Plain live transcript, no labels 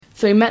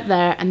So we met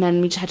there, and then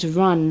we just had to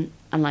run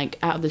and like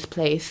out of this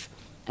place,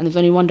 and there's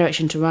only one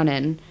direction to run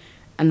in,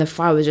 and the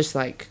fire was just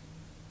like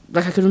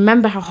I could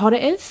remember how hot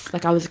it is.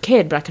 Like I was a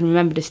kid, but I can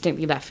remember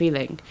distinctly that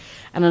feeling.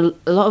 And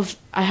a lot of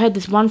I heard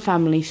this one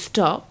family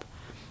stop,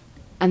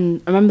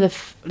 and I remember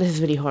this is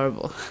really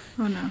horrible.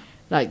 Oh no!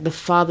 Like the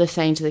father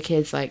saying to the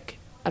kids, like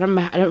I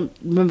don't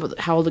remember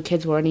how old the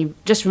kids were, and he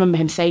just remember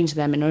him saying to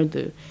them in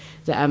Urdu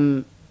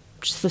that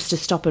just to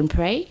stop and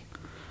pray.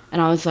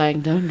 And I was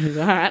like, don't do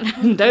that.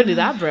 Don't do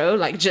that, bro.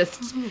 Like,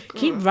 just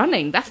keep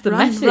running. That's the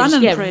message. Run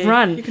and yeah, pray.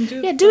 run. You can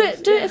do do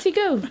it as you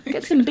go.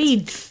 Get some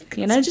beads,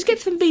 just get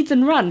some beads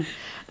and run.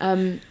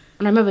 And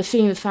I remember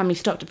seeing this family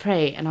stop to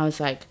pray, and I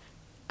was like,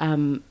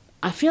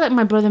 I feel like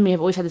my brother and me have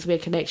always had this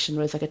weird connection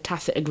where it's like a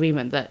tacit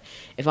agreement that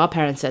if our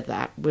parents said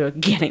that, we were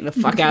getting the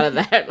fuck out of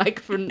there,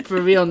 like for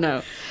real,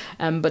 no.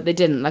 But they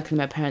didn't. Luckily,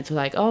 my parents were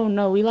like, oh,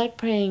 no, we like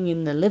praying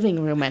in the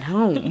living room at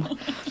home.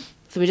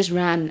 So we just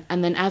ran,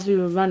 and then as we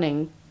were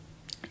running,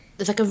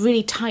 there's like a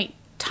really tight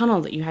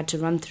tunnel that you had to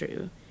run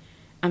through.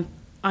 And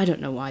I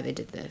don't know why they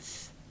did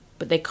this,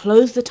 but they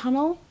closed the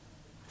tunnel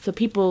so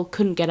people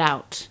couldn't get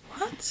out.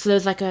 What? So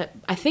there's like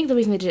I think the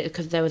reason they did it is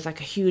because there was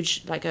like a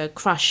huge, like a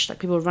crush, like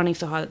people were running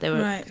so hard that they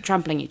were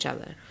trampling each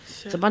other.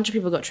 Sure. So a bunch of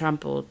people got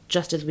trampled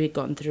just as we had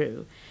gotten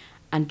through.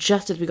 And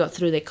just as we got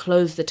through, they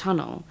closed the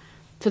tunnel.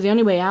 So the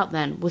only way out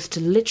then was to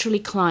literally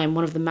climb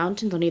one of the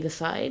mountains on either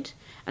side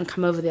and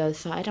come over the other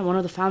side. And one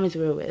of the families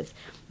we were with,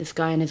 this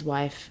guy and his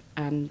wife,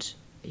 and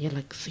he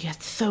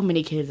had so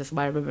many kids. That's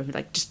why I remember him,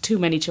 like just too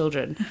many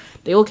children.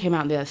 They all came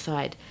out on the other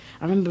side.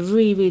 I remember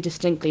really, really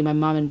distinctly my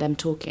mum and them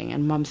talking,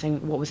 and mum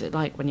saying, what was it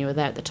like when you were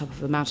there at the top of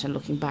the mountain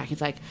looking back?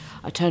 It's like,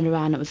 I turned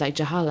around, it was like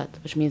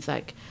Jahalat, which means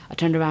like, I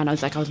turned around, I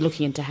was like, I was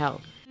looking into hell.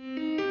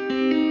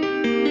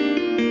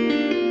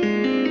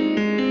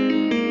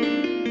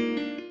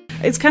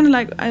 It's kind of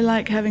like I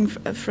like having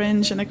a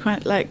fringe, and I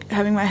quite like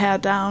having my hair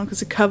down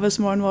because it covers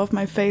more and more of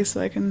my face,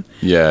 so I can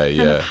kind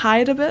of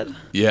hide a bit.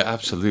 Yeah,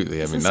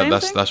 absolutely. I mean,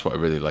 that's what I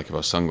really like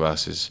about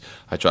sunglasses.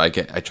 I try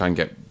and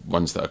get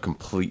ones that are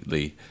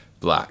completely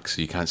black,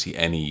 so you can't see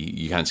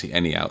any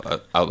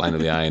outline of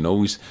the eye. And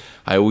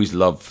I always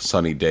love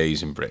sunny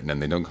days in Britain,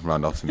 and they don't come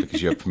around often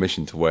because you have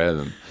permission to wear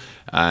them.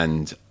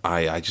 And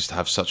I just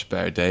have such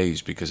better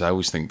days because I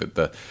always think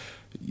that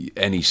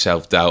any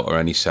self-doubt or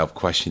any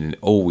self-questioning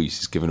always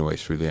is given away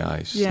through the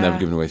eyes. Yeah. It's never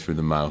given away through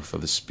the mouth or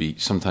the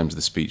speech. Sometimes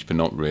the speech, but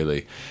not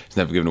really. It's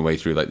never given away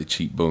through like the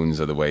cheekbones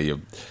or the way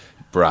your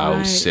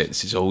brow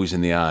sits. It's always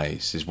in the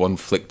eyes. There's one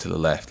flick to the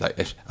left. Like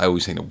I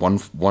always think that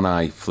one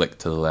eye flick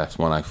to the left,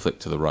 one eye flick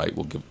to the right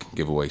will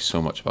give away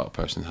so much about a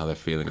person, how they're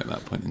feeling at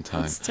that point in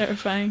time. It's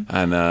terrifying.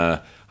 And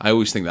I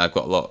always think that I've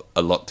got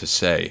a lot to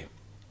say.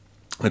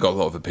 I've got a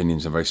lot of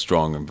opinions. I'm very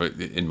strong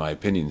in my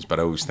opinions, but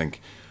I always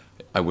think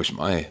I wish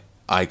my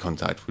eye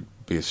contact would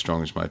be as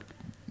strong as my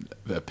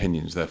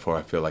opinions. Therefore,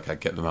 I feel like I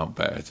get them out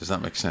better. Does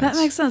that make sense? That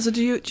makes sense. So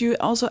do you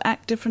also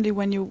act differently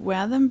when you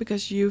wear them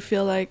because you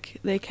feel like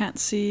they can't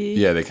see?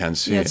 Yeah, they can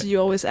see. Yeah, so you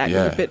always act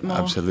with a bit more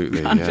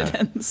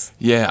confidence.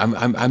 Yeah,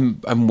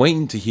 I'm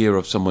waiting to hear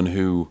of someone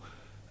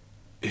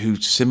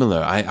who's similar.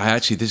 I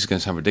actually, this is going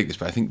to sound ridiculous,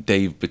 but I think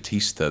Dave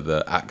Bautista,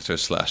 the actor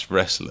 /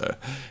 wrestler,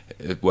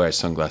 wears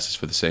sunglasses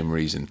for the same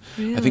reason.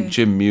 Really? I think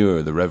Jim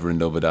Muir, the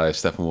Reverend Obadiah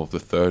Steppenwolf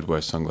III,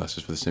 wears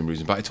sunglasses for the same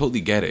reason. But I totally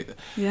get it.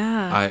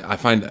 Yeah. I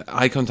find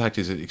eye contact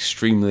is an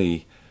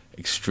extremely,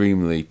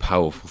 extremely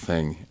powerful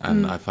thing,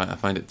 and I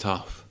find it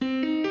tough.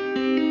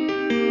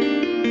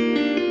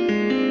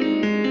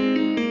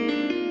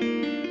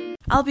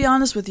 I'll be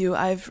honest with you.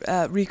 I've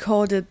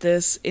recorded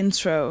this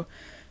intro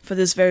for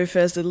this very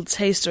first little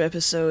taster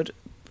episode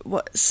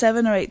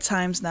 7 or 8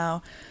 times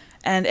now,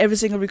 and every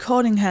single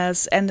recording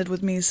has ended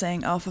with me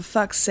saying, oh, for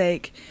fuck's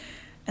sake,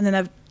 and then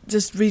I've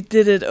just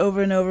redid it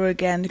over and over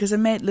again because I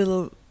made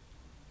little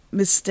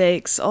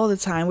mistakes all the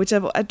time, which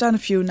I've done a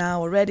few now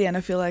already, and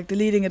I feel like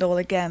deleting it all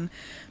again,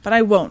 but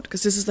I won't,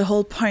 because this is the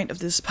whole point of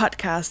this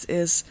podcast.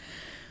 Is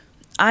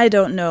I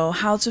don't know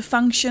how to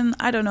function,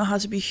 I don't know how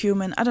to be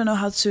human, I don't know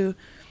how to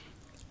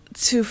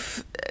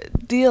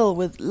deal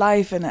with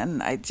life,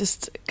 and I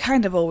just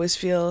kind of always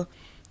feel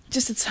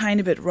just a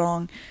tiny bit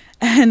wrong,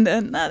 and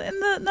not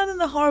in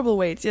the horrible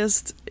way.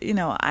 Just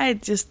I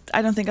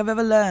don't think I've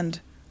ever learned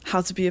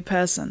how to be a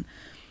person.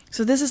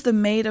 So this is the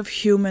Made of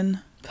Human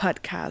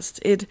podcast.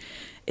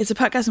 It's a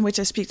podcast in which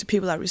I speak to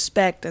people I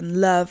respect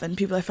and love, and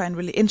people I find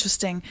really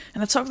interesting,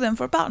 and I talk to them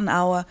for about an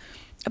hour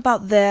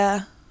about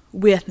their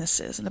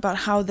weirdnesses and about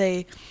how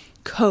they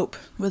cope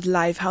with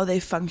life, how they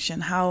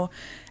function, how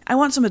I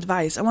want some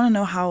advice. I want to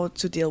know how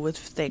to deal with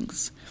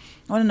things.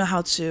 I want to know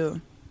how to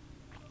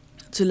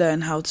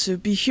learn how to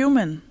be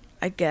human,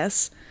 I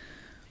guess.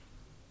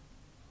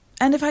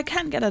 And if I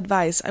can't get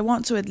advice, I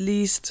want to at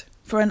least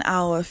for an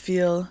hour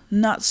feel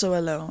not so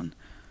alone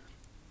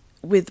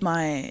with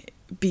my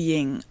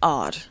being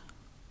odd.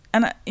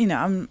 And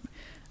I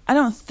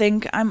don't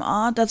think I'm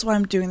odd. That's why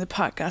I'm doing the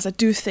podcast. I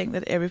do think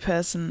that every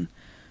person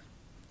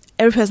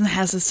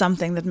has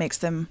something that makes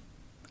them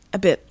a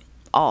bit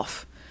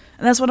off.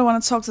 And that's what I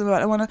want to talk to them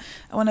about. I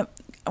want to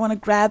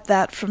grab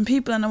that from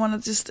people, and I want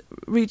to just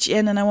reach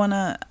in, and I want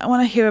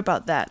to hear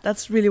about that.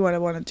 That's really what I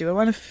want to do. I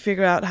want to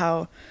figure out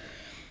how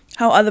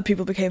other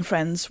people became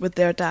friends with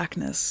their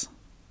darkness.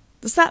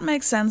 Does that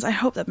make sense? I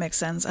hope that makes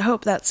sense. I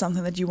hope that's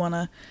something that you want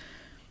to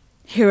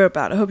hear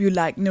about. I hope you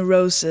like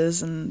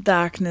neurosis and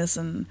darkness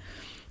and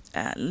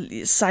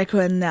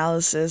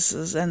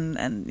psychoanalysis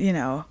and you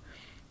know,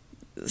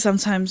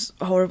 sometimes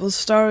horrible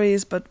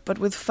stories, but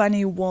with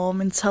funny,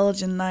 warm,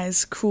 intelligent,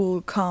 nice,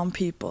 cool, calm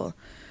people.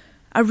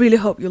 I really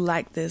hope you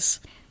like this.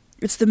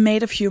 It's the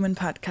Made of Human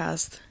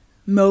podcast,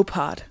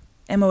 Mohpod,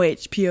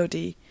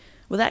 MOHPOD.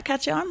 Will that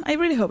catch on? I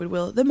really hope it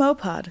will. The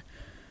Mohpod.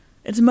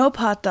 It's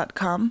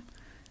mohpod.com,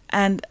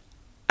 and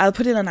I'll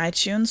put it on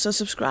iTunes, so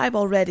subscribe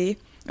already,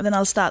 and then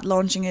I'll start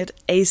launching it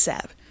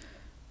ASAP.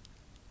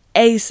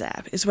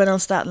 ASAP is when I'll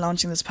start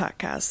launching this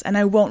podcast, and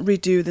I won't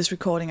redo this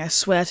recording, I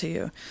swear to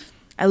you.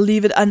 I'll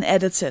leave it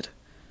unedited,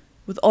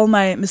 with all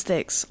my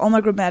mistakes, all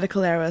my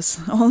grammatical errors,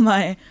 all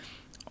my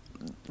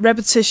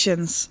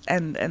repetitions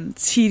and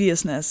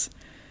tediousness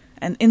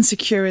and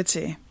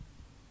insecurity.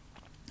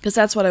 Because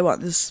that's what I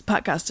want this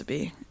podcast to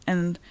be.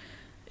 And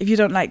if you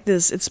don't like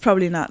this, it's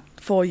probably not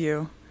for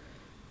you.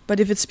 But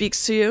if it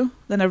speaks to you,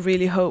 then I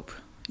really hope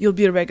you'll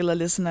be a regular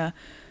listener.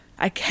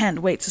 I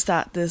can't wait to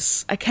start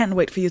this. I can't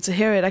wait for you to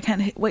hear it. I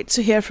can't wait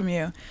to hear from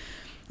you.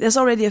 There's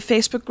already a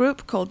Facebook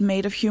group called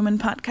Made of Human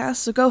Podcast,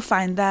 so go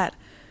find that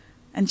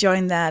and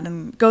join that,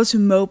 and go to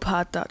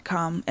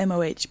mohpod.com,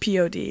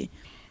 MOHPOD.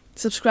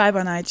 Subscribe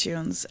on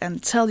iTunes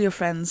and tell your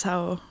friends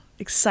how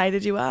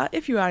excited you are.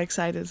 If you are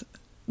excited,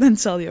 then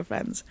tell your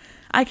friends.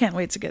 I can't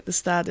wait to get this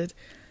started.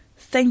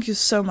 Thank you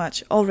so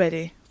much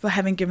already for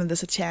having given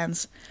this a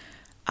chance.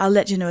 I'll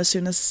let you know as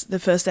soon as the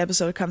first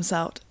episode comes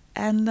out.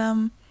 And,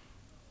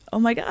 oh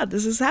my god,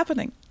 this is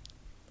happening.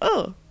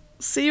 Oh,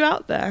 see you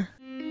out there.